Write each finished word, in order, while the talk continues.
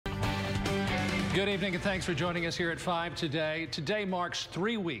Good evening and thanks for joining us here at 5 today. Today marks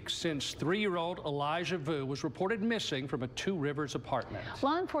 3 weeks since 3-year-old Elijah Vue was reported missing from a Two Rivers apartment.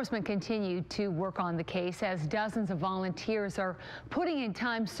 Law enforcement continued to work on the case as dozens of volunteers are putting in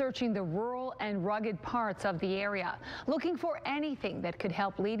time searching the rural and rugged parts of the area, looking for anything that could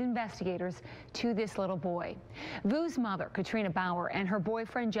help lead investigators to this little boy. Vue's mother, Katrina Bauer, and her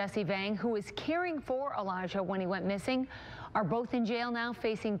boyfriend, Jesse Vang, who was caring for Elijah when he went missing, are both in jail now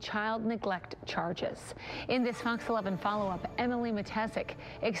facing child neglect charges. In this Fox 11 follow-up, Emily Matesic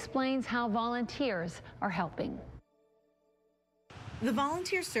explains how volunteers are helping. The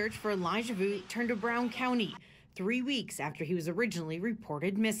volunteer search for Elijah Vue turned to Brown County 3 weeks after he was originally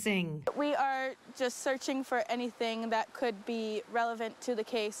reported missing. We are just searching for anything that could be relevant to the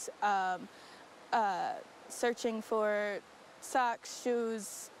case, searching for socks,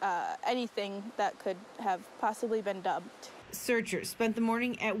 shoes, anything that could have possibly been dubbed. Searchers spent the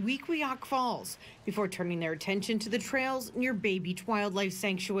morning at Weequahic Falls before turning their attention to the trails near Bay Beach Wildlife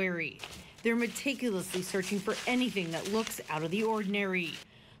Sanctuary. They're meticulously searching for anything that looks out of the ordinary,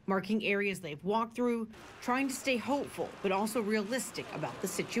 marking areas they've walked through, trying to stay hopeful but also realistic about the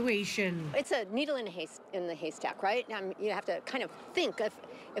situation. It's a needle in the haystack, right? You have to kind of think,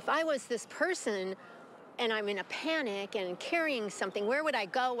 if I was this person and I'm in a panic and carrying something, where would I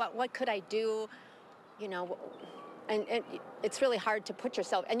go? What could I do? You know, and it's really hard to put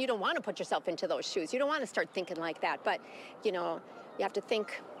yourself, and you don't want to put yourself into those shoes. You don't want to start thinking like that, but, you know, you have to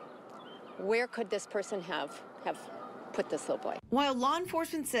think, where could this person have put this little boy? While law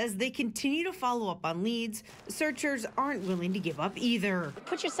enforcement says they continue to follow up on leads, searchers aren't willing to give up either.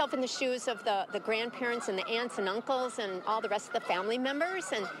 Put yourself in the shoes of the grandparents and the aunts and uncles and all the rest of the family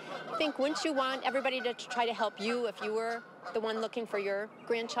members, and think, wouldn't you want everybody to try to help you if you were the one looking for your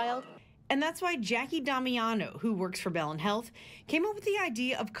grandchild? And that's why Jackie Damiano, who works for Bellin Health, came up with the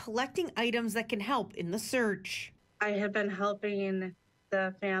idea of collecting items that can help in the search. I had been helping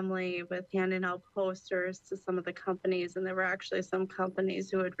the family with handing out posters to some of the companies, and there were actually some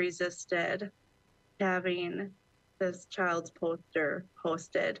companies who had resisted having this child's poster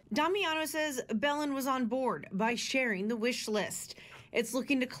posted. Damiano says Bellin was on board by sharing the wish list. It's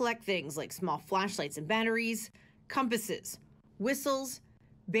looking to collect things like small flashlights and batteries, compasses, whistles,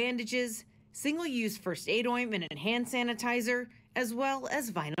 bandages, single-use first aid ointment and hand sanitizer, as well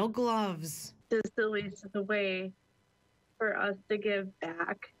as vinyl gloves. This is at least a way for us to give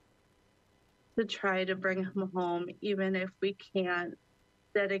back, to try to bring him home, even if we can't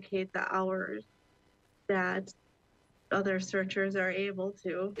dedicate the hours that other searchers are able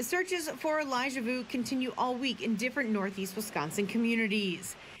to. Searches for Elijah Vue continue all week in different Northeast Wisconsin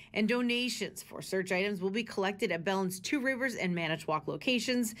communities. And donations for search items will be collected at Bellin's Two Rivers and Manitowoc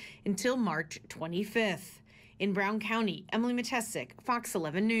locations until March 25th. In Brown County, Emily Matesic, Fox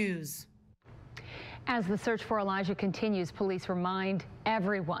 11 News. As the search for Elijah continues, police remind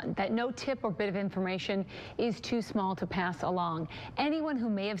everyone that no tip or bit of information is too small to pass along. Anyone who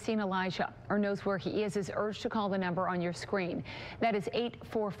may have seen Elijah or knows where he is urged to call the number on your screen. That is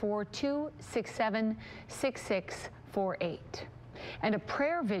 844-267-6648. And a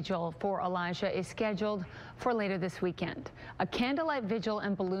prayer vigil for Elijah is scheduled for later this weekend. A candlelight vigil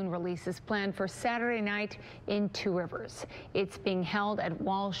and balloon release is planned for Saturday night in Two Rivers. It's being held at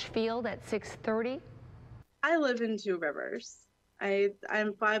Walsh Field at 6:30. I live in Two Rivers. I'm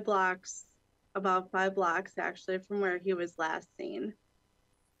about 5 blocks actually from where he was last seen.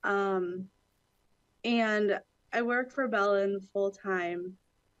 And I work for Bellin full time.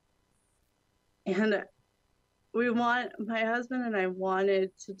 And my husband and I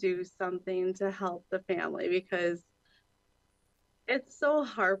wanted to do something to help the family because it's so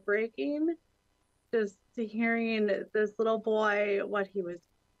heartbreaking just to hearing this little boy, what he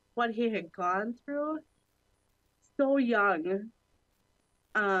had gone through, so young.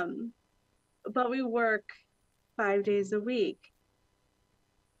 But we work 5 days a week.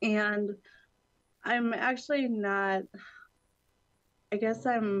 And I'm actually not, I guess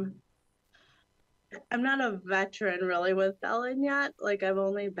I'm not a veteran really with Bellin yet. Like, I've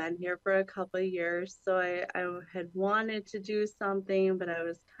only been here for a couple of years, so I had wanted to do something, but I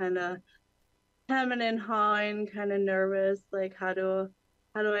was kind of hemming and hawing, kind of nervous. Like, how do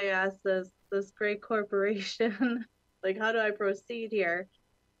I ask this great corporation, like, how do I proceed here?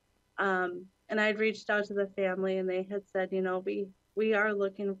 And I'd reached out to the family, and they had said, you know, we are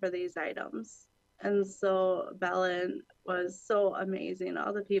looking for these items. And so Bellin was so amazing.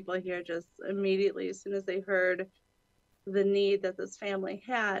 All the people here just immediately, as soon as they heard the need that this family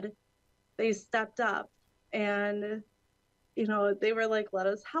had, they stepped up and, you know, they were like, let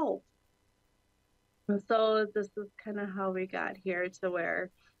us help. And so this is kind of how we got here to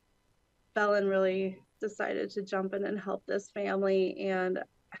where Bellin really decided to jump in and help this family, and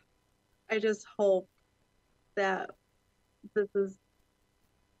I just hope that this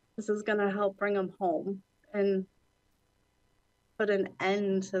is going to help bring them home and put an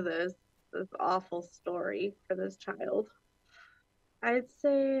end to this awful story for this child. I'd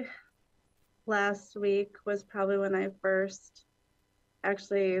say last week was probably when I first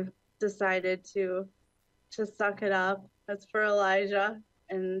actually decided to suck it up. That's for Elijah,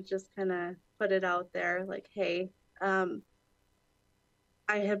 and just kind of put it out there like, hey, I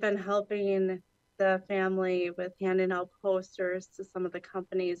had been helping the family with handing out posters to some of the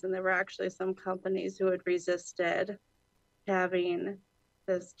companies, and there were actually some companies who had resisted having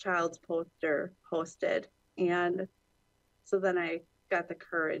this child's poster posted. And so then I got the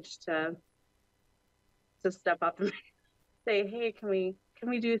courage to step up and say, hey, can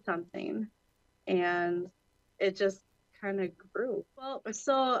we do something? And it just kind of grew. Well,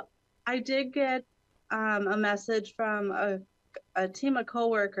 so I did get a message from a team of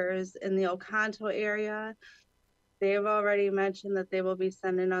coworkers in the Oconto area. They have already mentioned that they will be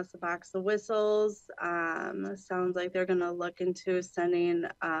sending us a box of whistles. Sounds like they're going to look into sending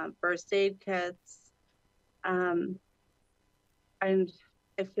first aid kits. And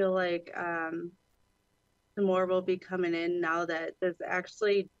I feel like some more will be coming in now that this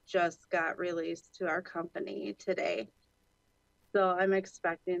actually just got released to our company today. So I'm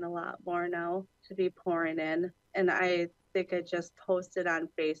expecting a lot more now to be pouring in. And I think I just posted on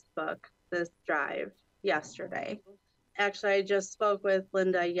Facebook this drive yesterday. Actually, I just spoke with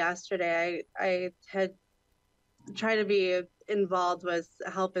Linda yesterday. I had tried to be involved with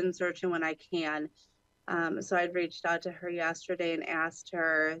help in searching when I can. So I'd reached out to her yesterday and asked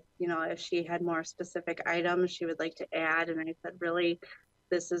her, if she had more specific items she would like to add. And I said, really,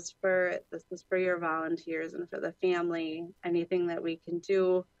 this is for your volunteers and for the family. Anything that we can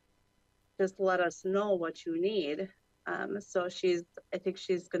do, just let us know what you need. So I think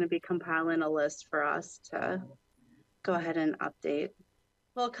she's going to be compiling a list for us to go ahead and update.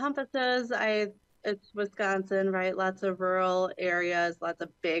 Well, compasses, it's Wisconsin, right? Lots of rural areas, lots of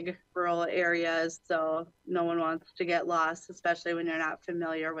big rural areas. So no one wants to get lost, especially when you're not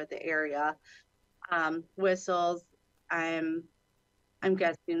familiar with the area. Whistles, I'm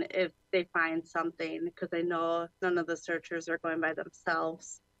guessing if they find something, because I know none of the searchers are going by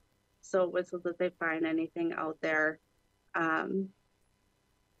themselves. So whistles, if they find anything out there. And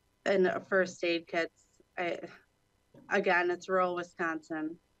first aid kits, again, it's rural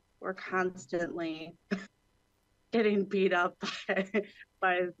Wisconsin. We're constantly getting beat up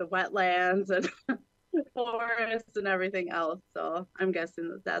by the wetlands and forests and everything else. So I'm guessing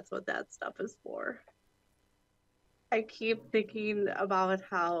that that's what that stuff is for. I keep thinking about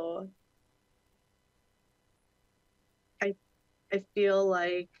how I feel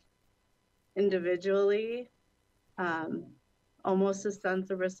like individually, almost a sense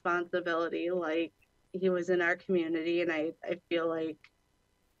of responsibility, like he was in our community, and I feel like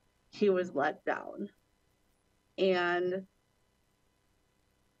he was let down. And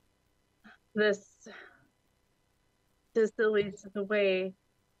this at least is a way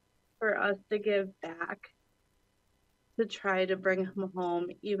for us to give back, to try to bring him home,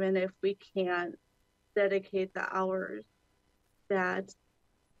 even if we can't dedicate the hours that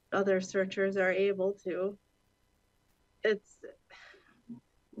other searchers are able to.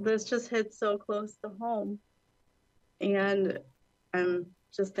 This just hits so close to home, and I'm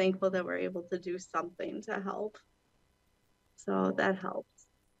just thankful that we're able to do something to help. So that helps.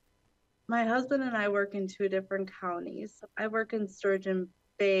 My husband and I work in 2 different counties. I work in Sturgeon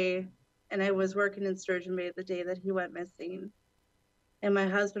Bay, and I was working in Sturgeon Bay the day that he went missing. And my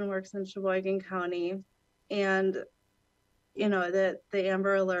husband works in Sheboygan County, and the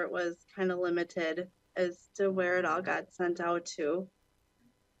Amber Alert was kind of limited as to where it all got sent out to.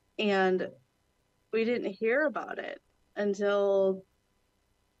 And we didn't hear about it until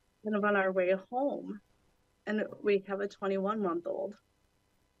kind of on our way home. And we have a 21-month-old.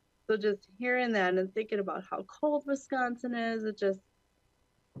 So just hearing that and thinking about how cold Wisconsin is, it just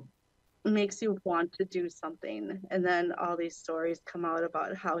makes you want to do something. And then all these stories come out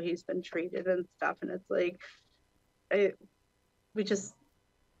about how he's been treated and stuff. And it's like, we just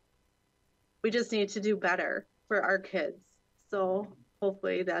need to do better for our kids. So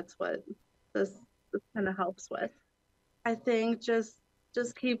hopefully that's what this kind of helps with. I think just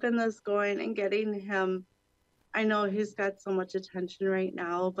keeping this going and getting him. I know he's got so much attention right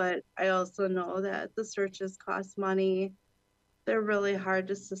now, but I also know that the searches cost money. They're really hard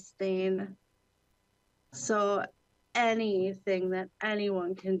to sustain. So anything that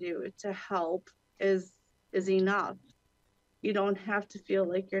anyone can do to help is enough. You don't have to feel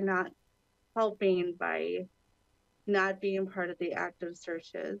like you're not helping by not being part of the active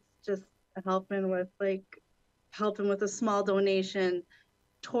searches, just helping with a small donation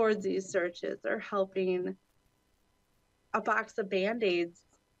towards these searches, or helping a box of Band-Aids,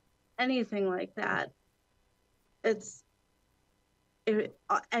 anything like that.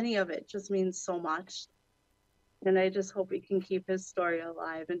 Any of it just means so much. And I just hope we can keep his story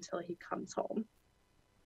alive until he comes home.